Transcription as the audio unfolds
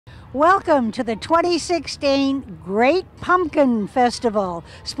Welcome to the 2016 Great Pumpkin Festival,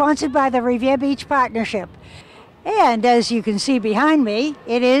 sponsored by the Revere Beach Partnership. And as you can see behind me,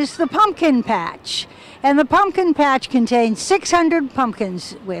 it is the Pumpkin Patch. And the Pumpkin Patch contains 600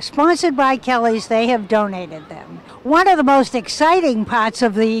 pumpkins. We're sponsored by Kelly's. They have donated them. One of the most exciting parts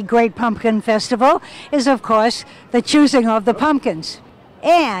of the Great Pumpkin Festival is, of course, the choosing of the pumpkins.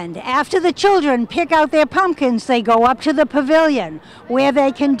 And after the children pick out their pumpkins, they go up to the pavilion where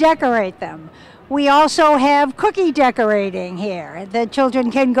they can decorate them. We also have cookie decorating here. The children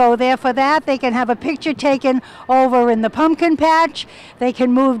can go there for that. They can have a picture taken over in the pumpkin patch. They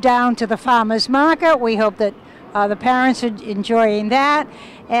can move down to the farmer's market. We hope that the parents are enjoying that.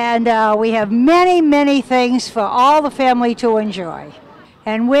 And we have many, many things for all the family to enjoy.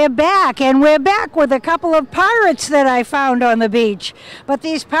 And we're back with a couple of pirates that I found on the beach. But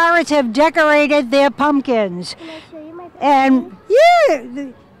these pirates have decorated their pumpkins. Can I show you my pumpkin? And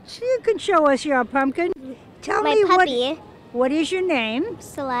yeah, you can show us your pumpkin. Tell me what is your name?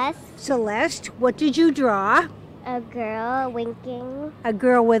 Celeste. Celeste. What did you draw? A girl winking. A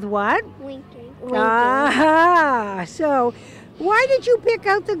girl with what? Winking. Aha! So, why did you pick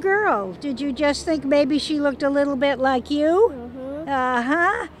out the girl? Did you just think maybe she looked a little bit like you? Mm-hmm.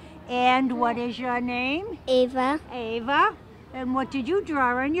 Uh-huh. And what is your name? Ava. Ava. And what did you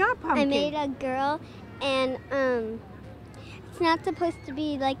draw on your pumpkin? I made a girl, and it's not supposed to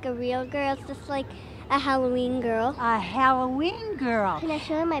be like a real girl. It's just like a Halloween girl. A Halloween girl. Can I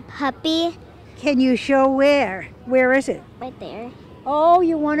show you my puppy? Can you show where? Where is it? Right there. Oh,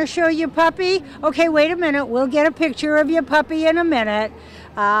 you want to show your puppy? Okay, wait a minute. We'll get a picture of your puppy in a minute.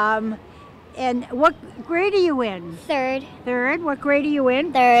 And what grade are you in? Third. Third. What grade are you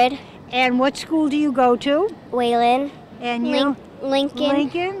in? Third. And what school do you go to? Wayland. And you?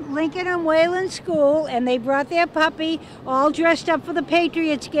 Lincoln. Lincoln and Wayland School. And they brought their puppy all dressed up for the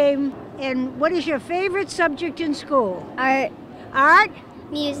Patriots game. And what is your favorite subject in school? Art. Art?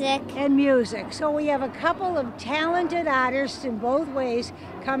 Music. And music. So we have a couple of talented artists in both ways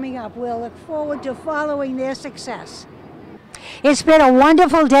coming up. We'll look forward to following their success. It's been a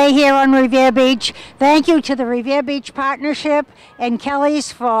wonderful day here on Revere Beach. Thank you to the Revere Beach Partnership and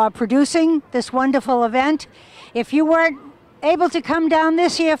Kelly's for producing this wonderful event. If you weren't able to come down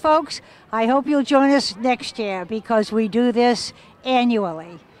this year, folks, I hope you'll join us next year because we do this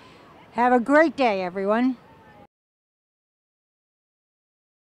annually. Have a great day, everyone.